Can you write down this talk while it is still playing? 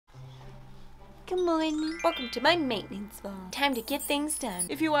Good morning. Welcome to my maintenance vlog. Time to get things done.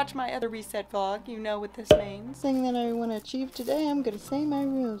 If you watch my other reset vlog, you know what this means. Thing that I want to achieve today, I'm gonna say my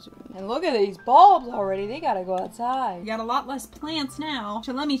rosary. And look at these bulbs already. They gotta go outside. We got a lot less plants now.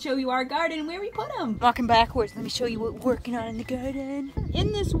 So let me show you our garden and where we put them. Walking backwards, let me show you what we're working on in the garden.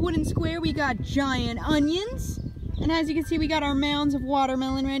 In this wooden square, we got giant onions. And as you can see, we got our mounds of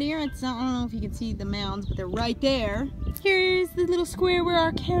watermelon right here. I don't know if you can see the mounds, but they're right there. Here's the little square where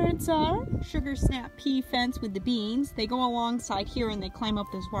our carrots are. Sugar snap pea fence with the beans. They go alongside here and they climb up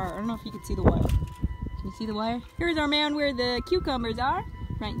this wire. I don't know if you can see the wire. Can you see the wire? Here's our mound where the cucumbers are.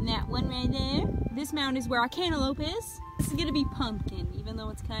 Right in that one right there. This mound is where our cantaloupe is. This is gonna be pumpkin, even though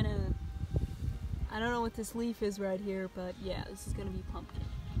it's kind of, I don't know what this leaf is right here, but yeah, this is gonna be pumpkin.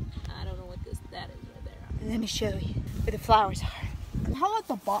 I don't know what that is right there. Let me show you where the flowers are. I call it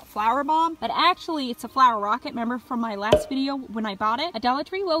the flower bomb, but actually it's a flower rocket. Remember from my last video when I bought it at Dollar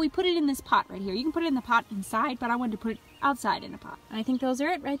Tree? Well, we put it in this pot right here. You can put it in the pot inside, but I wanted to put it outside in a pot. And I think those are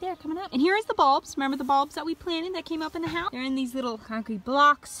it right there coming up. And here is the bulbs. Remember the bulbs that we planted that came up in the house? They're in these little concrete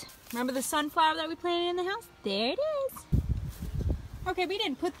blocks. Remember the sunflower that we planted in the house? There it is. Okay, we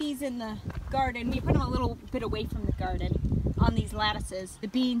didn't put these in the garden. We put them a little bit away from the garden on these lattices, the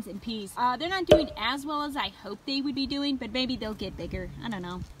beans and peas. They're not doing as well as I hoped they would be doing, but maybe they'll get bigger. I don't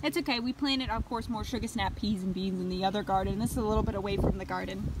know. It's okay. We planted, of course, more sugar snap peas and beans in the other garden. This is a little bit away from the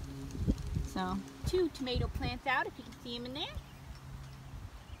garden. So, 2 tomato plants out, if you can see them in there.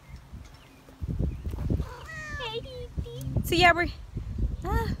 Hey, Dee. So yeah, we're,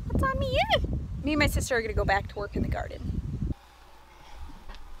 what's on me? Yeah. Me and my sister are gonna go back to work in the garden.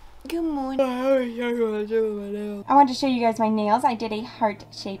 Good morning. I wanted to show you guys my nails. I did a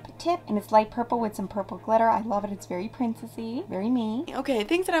heart-shaped tip, and it's light purple with some purple glitter. I love it. It's very princessy, very me. Okay,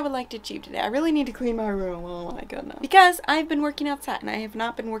 things that I would like to achieve today. I really need to clean my room. Oh my goodness. Because I've been working outside, and I have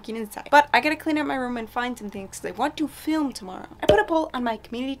not been working inside. But I gotta clean up my room and find some things because I want to film tomorrow. I put a poll on my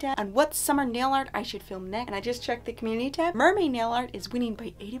community tab on what summer nail art I should film next, and I just checked the community tab. Mermaid nail art is winning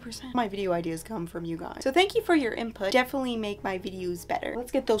by 80%. My video ideas come from you guys. So thank you for your input. Definitely make my videos better.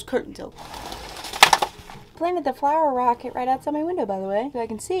 Let's get those curtains open. Planted the flower rocket right outside my window, by the way, so I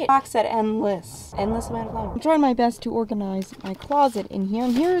can see it. Box said endless amount of flowers. I'm trying my best to organize my closet in here,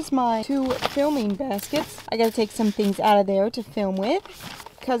 and here's my 2 filming baskets. I gotta take some things out of there to film with,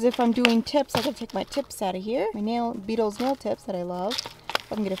 because if I'm doing tips, I gotta take my tips out of here. My Beetles nail tips that I love.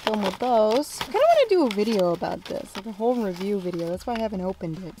 I'm gonna film with those. I kinda wanna do a video about this, like a whole review video. That's why I haven't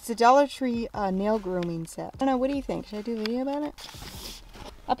opened it. It's a Dollar Tree nail grooming set. I don't know, what do you think? Should I do a video about it?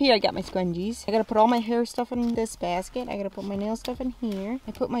 Up here I got my scrunchies. I gotta put all my hair stuff in this basket. I gotta put my nail stuff in here.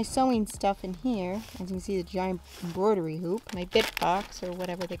 I put my sewing stuff in here. As you can see, the giant embroidery hoop. My bit box, or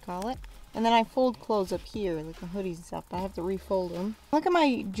whatever they call it. And then I fold clothes up here, like the hoodies and stuff. I have to refold them. Look at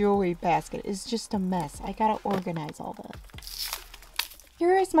my jewelry basket. It's just a mess. I gotta organize all that.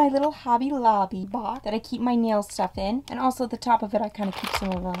 Here is my little Hobby Lobby box that I keep my nail stuff in. And also at the top of it, I kind of keep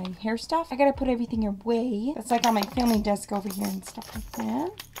some of my hair stuff. I gotta put everything away. That's like on my filming desk over here and stuff like that.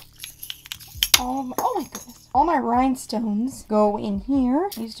 Oh my goodness. All my rhinestones go in here.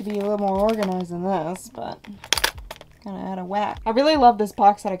 I used to be a little more organized than this, but kind of out of whack. I really love this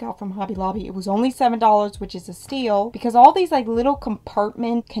box that I got from Hobby Lobby. It was only $7, which is a steal, because all these like little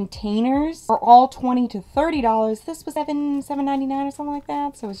compartment containers are all $20 to $30. This was $7.99 or something like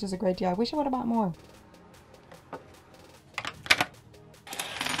that, so it's just a great deal. I wish I would have bought more.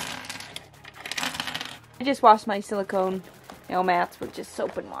 I just washed my silicone nail mats with just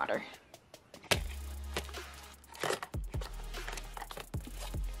soap and water.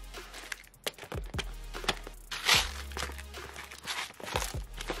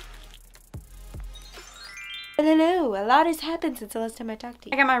 Hello, a lot has happened since the last time I talked to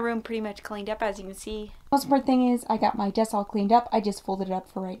you. I got my room pretty much cleaned up, as you can see. Most important thing is I got my desk all cleaned up. I just folded it up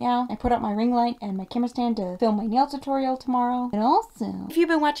for right now. I put up my ring light and my camera stand to film my nail tutorial tomorrow. And also, if you've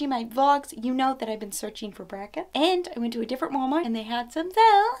been watching my vlogs, you know that I've been searching for brackets. And I went to a different Walmart and they had some, so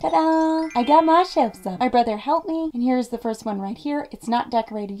ta-da! I got my shelves up. My brother helped me, and here's the first one right here. It's not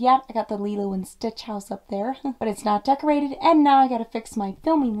decorated yet. I got the Lilo and Stitch house up there, but it's not decorated. And now I gotta fix my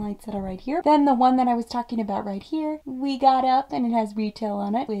filming lights that are right here. Then the one that I was talking about right here, we got up and it has retail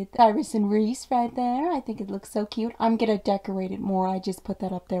on it with Iris and Reese right there. I think it looks so cute. I'm gonna decorate it more. I just put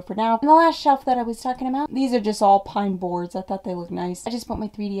that up there for now. And the last shelf that I was talking about, these are just all pine boards. I thought they looked nice. I just put my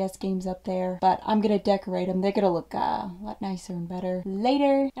 3DS games up there, but I'm gonna decorate them. They're gonna look a lot nicer and better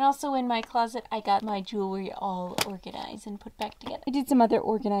later. And also in my closet, I got my jewelry all organized and put back together. I did some other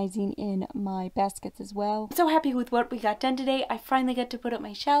organizing in my baskets as well. I'm so happy with what we got done today. I finally got to put up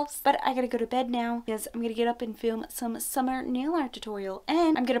my shelves, but I gotta go to bed now because I'm gonna get up and film some summer nail art tutorial.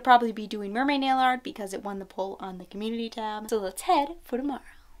 And I'm gonna probably be doing mermaid nail art because it won the poll on the community tab. So let's head for tomorrow.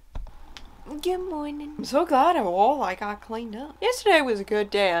 Good morning. I'm so glad all I got cleaned up. Yesterday was a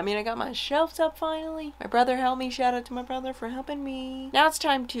good day. I mean, I got my shelves up finally. My brother helped me. Shout out to my brother for helping me. Now it's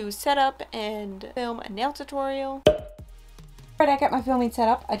time to set up and film a nail tutorial. Alright, I got my filming set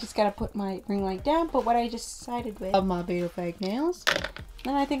up. I just gotta put my ring light down, but what I just decided with Of my Beetle fake nails.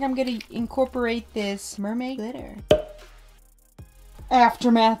 then I think I'm gonna incorporate this Mermaid Glitter.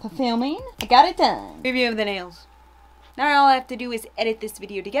 Aftermath of filming, I got it done. Review of the nails. Now all I have to do is edit this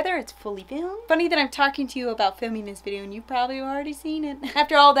video together. It's fully filmed. Funny that I'm talking to you about filming this video and you've probably already seen it.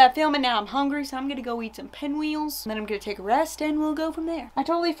 After all that filming, now I'm hungry, so I'm gonna go eat some pinwheels. And then I'm gonna take a rest and we'll go from there. I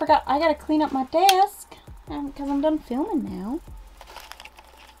totally forgot I gotta clean up my desk because I'm done filming now.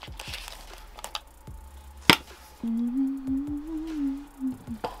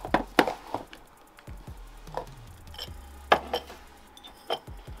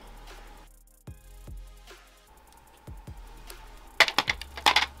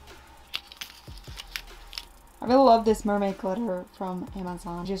 I really love this mermaid glitter from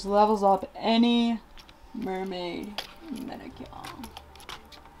Amazon. It just levels up any mermaid manicure.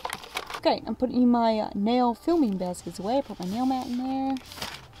 Okay, I'm putting my nail filming baskets away. I put my nail mat in there.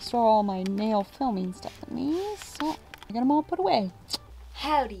 Store all my nail filming stuff in these. So, I got them all put away.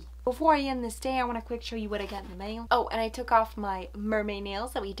 Howdy. Before I end this day, I want to quick show you what I got in the mail. Oh, and I took off my mermaid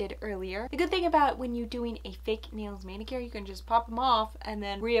nails that we did earlier. The good thing about when you're doing a fake nails manicure, you can just pop them off and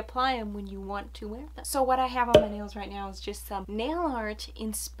then reapply them when you want to wear them. So what I have on my nails right now is just some nail art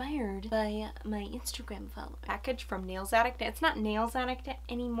inspired by my Instagram follower. Package from Nails Addict. It's not Nails Addict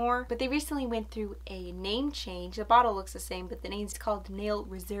anymore, but they recently went through a name change. The bottle looks the same, but the name's called Nail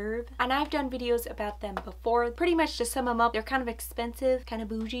Reserve. And I've done videos about them before. Pretty much to sum them up, they're kind of expensive, kind of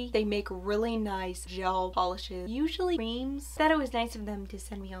bougie. They make really nice gel polishes, usually creams. Thought it was nice of them to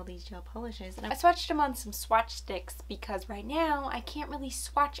send me all these gel polishes, and I swatched them on some swatch sticks because right now I can't really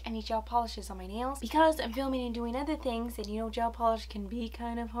swatch any gel polishes on my nails because I'm filming and doing other things, and you know gel polish can be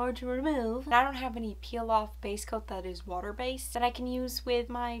kind of hard to remove. And I don't have any peel off base coat that is water based that I can use with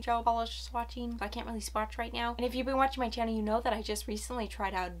my gel polish swatching, so I can't really swatch right now. And if you've been watching my channel, you know that I just recently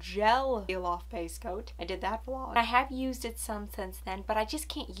tried out gel peel off base coat. I did that vlog. And I have used it some since then, but I just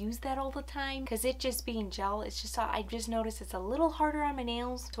can't use that all the time because it just being gel, it's just, I just noticed it's a little harder on my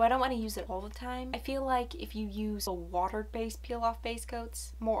nails, so I don't want to use it all the time. I feel like if you use a water-based peel-off base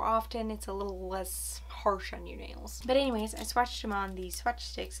coats more often, it's a little less harsh on your nails. But anyways, I swatched them on these swatch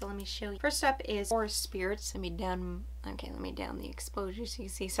sticks, so let me show you. First up is Forest Spirits. Let me down the exposure so you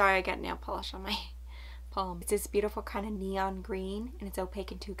see. Sorry, I got nail polish on my palm. It's this beautiful kind of neon green, and it's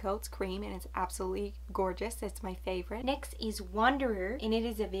opaque in 2 coats, cream, and it's absolutely gorgeous. It's my favorite. Next is Wanderer, and it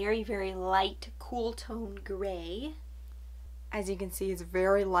is a very, very light, cool tone gray. As you can see, it's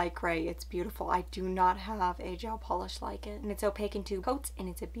very light gray. It's beautiful. I do not have a gel polish like it. And it's opaque in 2 coats, and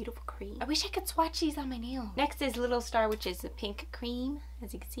it's a beautiful cream. I wish I could swatch these on my nail. Next is Little Star, which is a pink cream,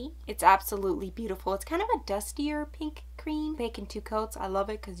 as you can see. It's absolutely beautiful. It's kind of a dustier pink cream. Opaque in 2 coats. I love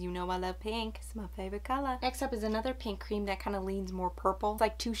it because you know I love pink. It's my favorite color. Next up is another pink cream that kind of leans more purple. It's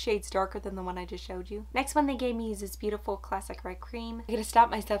like 2 shades darker than the one I just showed you. Next one they gave me is this beautiful classic red cream. I gotta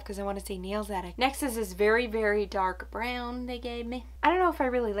stop myself because I want to say Nails Addict. Next is this very, very dark brown they gave me. I don't know if I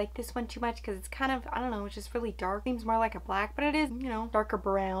really like this one too much because it's kind of, I don't know, it's just really dark. Seems more like a black, but it is, you know, darker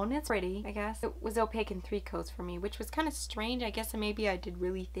brown. It's pretty, I guess. It was opaque in 3 coats for me, which was kind of strange. I guess maybe I did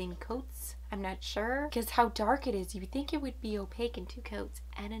really thin coats. I'm not sure because how dark it is. You would think it would be opaque in 2 coats.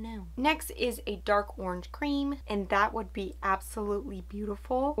 I don't know. Next is a dark orange cream, and that would be absolutely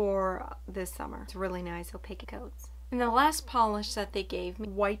beautiful for this summer. It's really nice opaque coats. And the last polish that they gave me,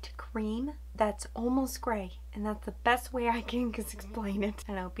 white cream, that's almost gray. And that's the best way I can explain it.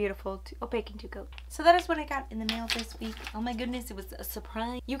 I know, beautiful, opaque in 2 coats. So that is what I got in the mail this week. Oh my goodness, it was a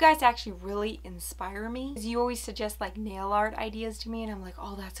surprise. You guys actually really inspire me. Because you always suggest like nail art ideas to me, and I'm like,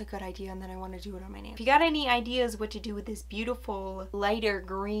 oh, that's a good idea, and then I want to do it on my nail. If you got any ideas what to do with this beautiful lighter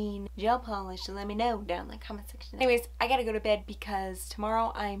green gel polish, let me know down in the comment section. Anyways, I gotta go to bed because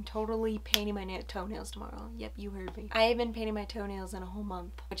tomorrow I'm totally painting my toenails tomorrow. Yep, you heard me. I haven't been painting my toenails in a whole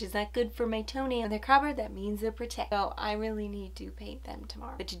month, which is not good for my toenails. When they're covered, that means they're protected. So I really need to paint them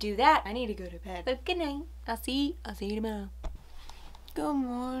tomorrow. But to do that, I need to go to bed. So good night. I'll see you tomorrow. Good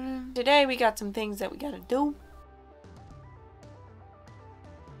morning. Today we got some things that we gotta do.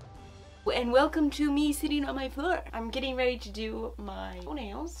 And welcome to me sitting on my floor. I'm getting ready to do my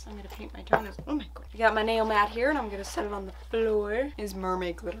toenails. I'm gonna paint my toenails. Oh my god. I got my nail mat here and I'm gonna set it on the floor. There's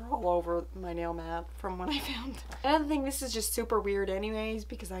mermaid glitter all over my nail mat from what I found. Another thing, this is just super weird anyways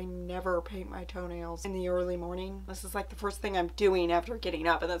because I never paint my toenails in the early morning. This is like the first thing I'm doing after getting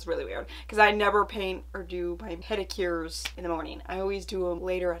up, and that's really weird because I never paint or do my pedicures in the morning. I always do them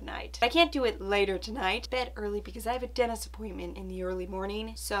later at night. I can't do it later tonight, bed early, because I have a dentist appointment in the early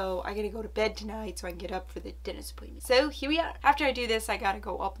morning, so I gotta go to bed tonight so I can get up for the dentist appointment. So here we are. After I do this, I gotta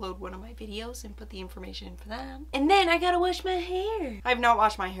go upload one of my videos and put the information in for them. And then I gotta wash my hair. I've not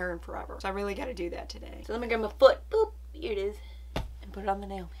washed my hair in forever, so I really gotta do that today. So let me grab my foot, boop, here it is, and put it on the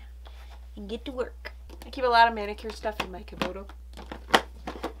nail mat and get to work. I keep a lot of manicure stuff in my Komodo.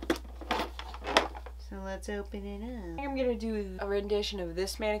 So let's open it up. I think I'm gonna do a rendition of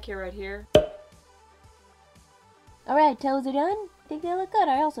this manicure right here. Alright, toes are done. I think they look good.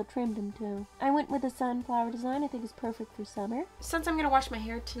 I also trimmed them too. I went with a sunflower design. I think it's perfect for summer. Since I'm gonna wash my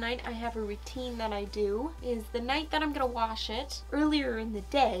hair tonight, I have a routine that I do. Is the night that I'm gonna wash it, earlier in the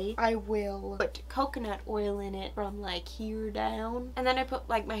day, I will put coconut oil in it from like here down. And then I put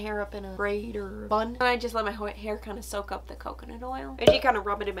like my hair up in a braid or bun. And I just let my hair kind of soak up the coconut oil. I usually kind of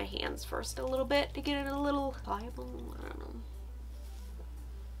rub it in my hands first a little bit to get it a little pliable. I don't know.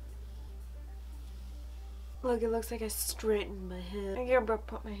 Look, it looks like I straightened my head. I'm gonna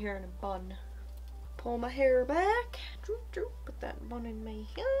put my hair in a bun. Pull my hair back. Droop, droop. Put that bun in my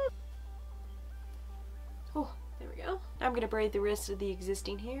hair. Oh, there we go. Now I'm gonna braid the rest of the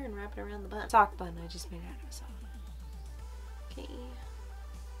existing hair and wrap it around the bun. Sock bun I just made out of sock. Okay.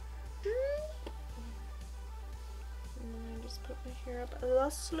 And then I just put my hair up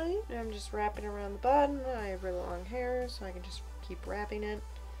loosely. And I'm just wrapping around the bun. I have really long hair, so I can just keep wrapping it.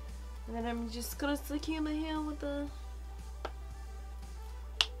 And then I'm just gonna secure my hair with the...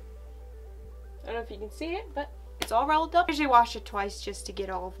 I don't know if you can see it, but it's all rolled up. I usually wash it twice just to get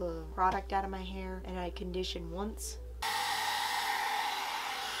all the product out of my hair, and I condition once.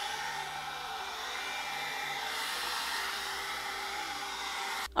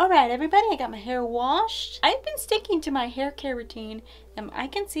 Alright everybody, I got my hair washed. I've been sticking to my hair care routine, and I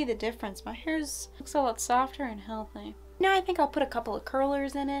can see the difference. My hair looks a lot softer and healthy. Now I think I'll put a couple of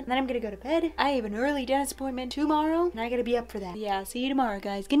curlers in it, and then I'm gonna go to bed. I have an early dentist appointment tomorrow, and I gotta be up for that. Yeah, I'll see you tomorrow,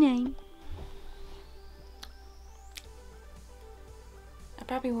 guys. Good night. I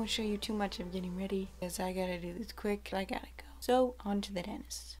probably won't show you too much of getting ready, because I gotta do this quick. I gotta go. So, on to the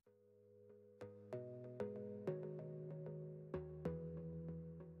dentist.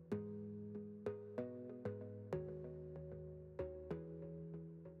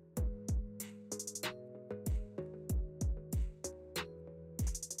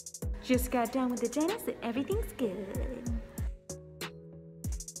 Just got done with the dentist and everything's good.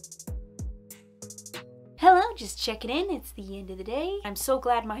 Hello, just checking in. It's the end of the day. I'm so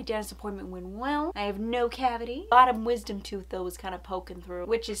glad my dentist appointment went well. I have no cavity. Bottom wisdom tooth though was kind of poking through,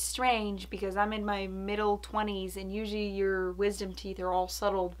 which is strange because I'm in my middle 20s and usually your wisdom teeth are all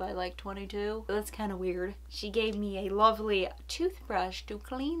settled by like 22. So that's kind of weird. She gave me a lovely toothbrush to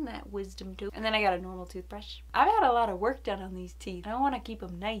clean that wisdom tooth, and then I got a normal toothbrush. I've had a lot of work done on these teeth. I want to keep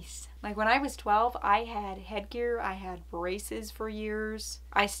them nice. Like when I was 12, I had headgear, I had braces for years.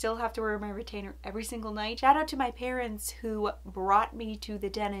 I still have to wear my retainer every single night. Shout out to my parents who brought me to the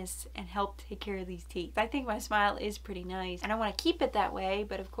dentist and helped take care of these teeth. I think my smile is pretty nice and I want to keep it that way,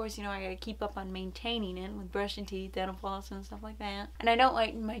 but of course, you know, I gotta keep up on maintaining it with brushing teeth, dental floss and stuff like that. And I don't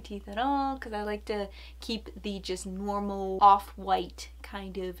lighten my teeth at all because I like to keep the just normal off-white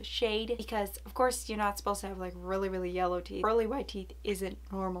kind of shade because of course you're not supposed to have like really yellow teeth. Pearly white teeth isn't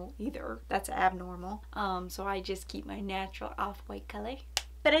normal either. That's abnormal. So I just keep my natural off-white color.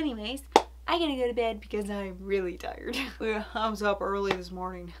 But anyways, I gotta go to bed because I'm really tired. I was up early this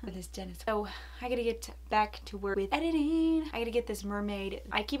morning with this dentist. So I gotta get back to work with editing. I gotta get this mermaid,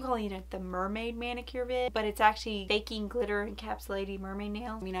 I keep calling it the mermaid manicure vid, but it's actually baking glitter encapsulating mermaid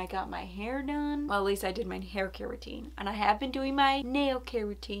nails. I mean, I got my hair done. Well, at least I did my hair care routine. And I have been doing my nail care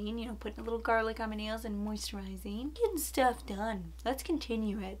routine, you know, putting a little garlic on my nails and moisturizing. Getting stuff done. Let's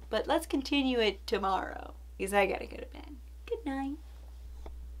continue it. But let's continue it tomorrow because I gotta go to bed. Good night.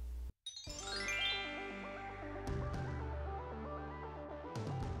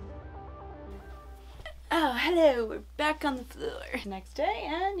 Oh, hello, we're back on the floor. Next day,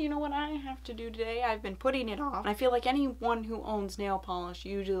 and you know what I have to do today? I've been putting it off. I feel like anyone who owns nail polish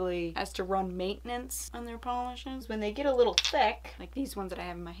usually has to run maintenance on their polishes. When they get a little thick, like these ones that I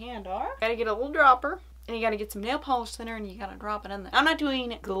have in my hand are, gotta get a little dropper And you gotta get some nail polish thinner and you gotta drop it in there. I'm not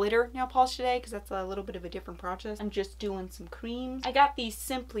doing glitter nail polish today because that's a little bit of a different process. I'm just doing some creams. I got these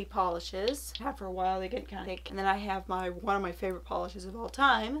Simply polishes. After a while they get kind of thick. And then I have one of my favorite polishes of all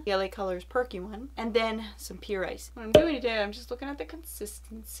time, the LA Colors Perky one. And then some pure ice. What I'm doing today, I'm just looking at the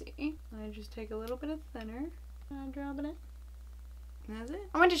consistency. I just take a little bit of thinner and I drop it in. That's it.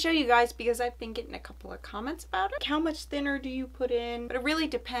 I wanted to show you guys because I've been getting a couple of comments about it. How much thinner do you put in? But it really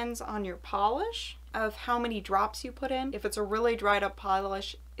depends on your polish of how many drops you put in. If it's a really dried up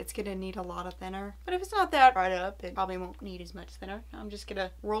polish, it's gonna need a lot of thinner. But if it's not that dried up, it probably won't need as much thinner. I'm just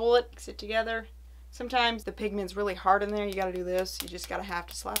gonna roll it, mix it together. Sometimes the pigment's really hard in there. You gotta do this. You just gotta have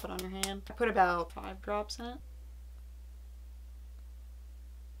to slap it on your hand. I put about 5 drops in it.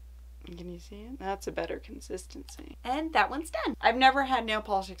 Can you see it? That's a better consistency. And that one's done. I've never had nail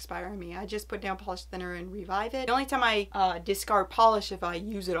polish expire on me. I just put nail polish thinner and revive it. The only time I discard polish if I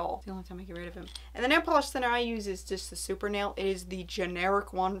use it all. It's the only time I get rid of them. And the nail polish thinner I use is just the Super Nail. It is the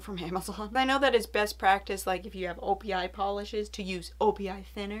generic one from Amazon. I know that it's best practice, like if you have OPI polishes, to use OPI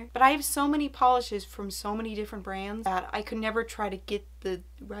thinner. But I have so many polishes from so many different brands that I could never try to get the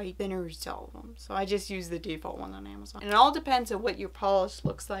right thinners to all of them. So I just use the default one on Amazon. And it all depends on what your polish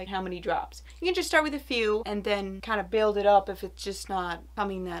looks like, how many drops. You can just start with a few and then kind of build it up if it's just not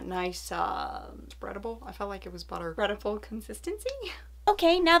coming that nice spreadable. I felt like it was butter. Spreadable consistency.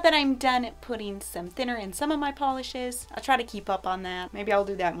 Okay, now that I'm done putting some thinner in some of my polishes, I'll try to keep up on that. Maybe I'll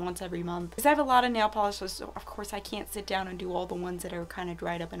do that once every month. Because I have a lot of nail polishes, so of course I can't sit down and do all the ones that are kind of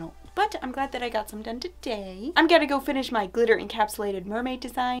dried up and old. But I'm glad that I got some done today. I'm gonna go finish my glitter encapsulated mermaid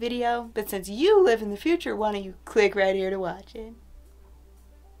design video. But since you live in the future, why don't you click right here to watch it?